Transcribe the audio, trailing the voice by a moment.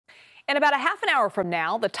In about a half an hour from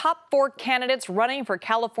now, the top 4 candidates running for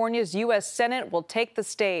California's U.S. Senate will take the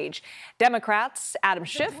stage. Democrats Adam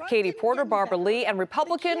Schiff, Katie Porter, Barbara Lee, and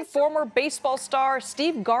Republican former baseball star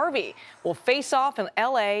Steve Garvey will face off in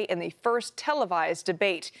L.A. in the first televised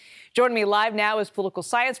debate. Joining me live now is political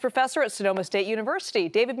science professor at Sonoma State University,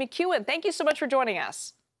 David McCuan. Thank you so much for joining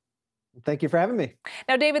us. Thank you for having me.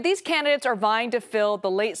 Now, David, these candidates are vying to fill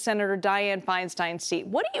the late Senator Dianne Feinstein's seat.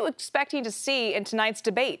 What are you expecting to see in tonight's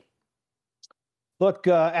debate? Look,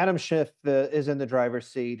 Adam Schiff is in the driver's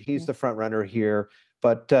seat. He's the front runner here.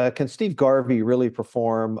 But can Steve Garvey really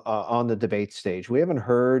perform on the debate stage? We haven't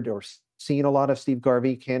heard or seen a lot of Steve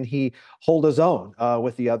Garvey. Can he hold his own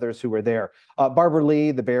with the others who were there? Barbara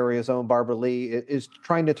Lee, the Bay Area's own Barbara Lee, is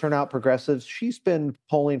trying to turn out progressives. She's been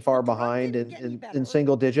polling far behind in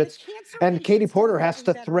single digits. And Katie Porter has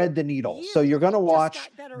to thread the needle. So you're going to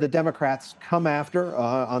watch the Democrats come after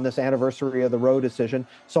on this anniversary of the Roe decision,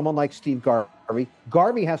 someone like Steve Garvey.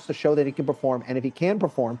 Garvey has to show that he can perform. And if he can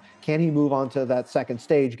perform, can he move on to that second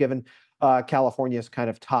stage, given California's kind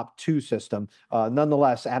of top 2 system?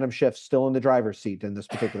 Nonetheless, Adam Schiff's still in the driver's seat in this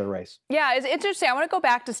particular race. Yeah, it's interesting. I want to go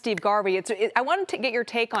back to Steve Garvey. I wanted to get your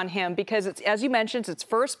take on him because, as you mentioned, it's his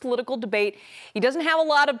first political debate. He doesn't have a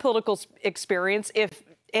lot of political experience, if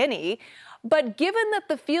any. But given that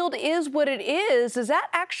the field is what it is, does that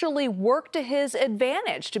actually work to his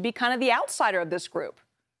advantage to be kind of the outsider of this group?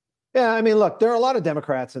 Yeah, I mean, look, there are a lot of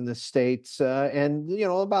Democrats in this state, and,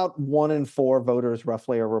 about 1 in 4 voters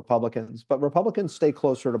roughly are Republicans. But Republicans stay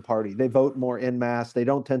closer to party. They vote more en masse. They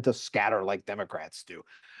don't tend to scatter like Democrats do.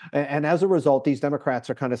 And as a result, these Democrats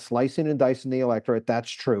are kind of slicing and dicing the electorate. That's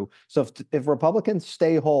true. So if Republicans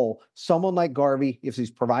stay whole, someone like Garvey, if he's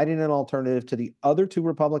providing an alternative to the other 2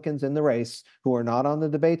 Republicans in the race who are not on the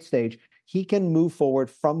debate stage, he can move forward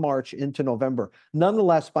from March into November.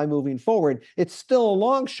 Nonetheless, by moving forward, it's still a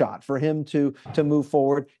long shot for him to move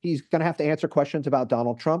forward. He's going to have to answer questions about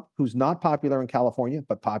Donald Trump, who's not popular in California,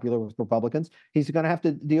 but popular with Republicans. He's going to have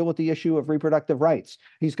to deal with the issue of reproductive rights.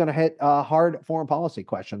 He's going to hit hard foreign policy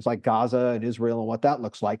questions like Gaza and Israel and what that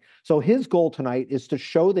looks like. So his goal tonight is to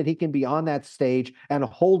show that he can be on that stage and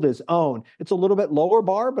hold his own. It's a little bit lower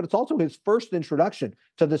bar, but it's also his first introduction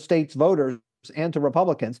to the state's voters and to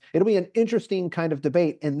Republicans. It'll be an interesting kind of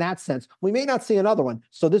debate in that sense. We may not see another one.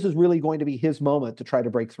 So this is really going to be his moment to try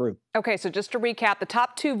to break through. Okay, so just to recap, the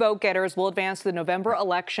top 2 vote getters will advance to the November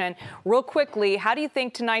election. Real quickly, how do you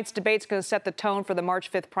think tonight's debate is going to set the tone for the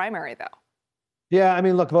March 5th primary, though? Yeah, I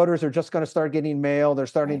mean, look, voters are just going to start getting mail. They're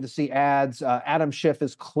starting to see ads. Adam Schiff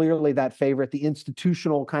is clearly that favorite. The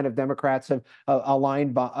institutional kind of Democrats have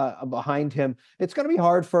aligned behind him. It's going to be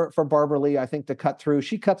hard for Barbara Lee, I think, to cut through.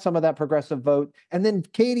 She cut some of that progressive vote. And then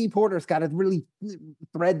Katie Porter's got to really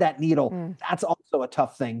thread that needle. That's also a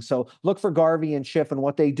tough thing. So look for Garvey and Schiff and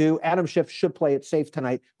what they do. Adam Schiff should play it safe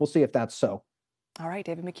tonight. We'll see if that's so. All right,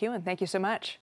 David McCuan, thank you so much.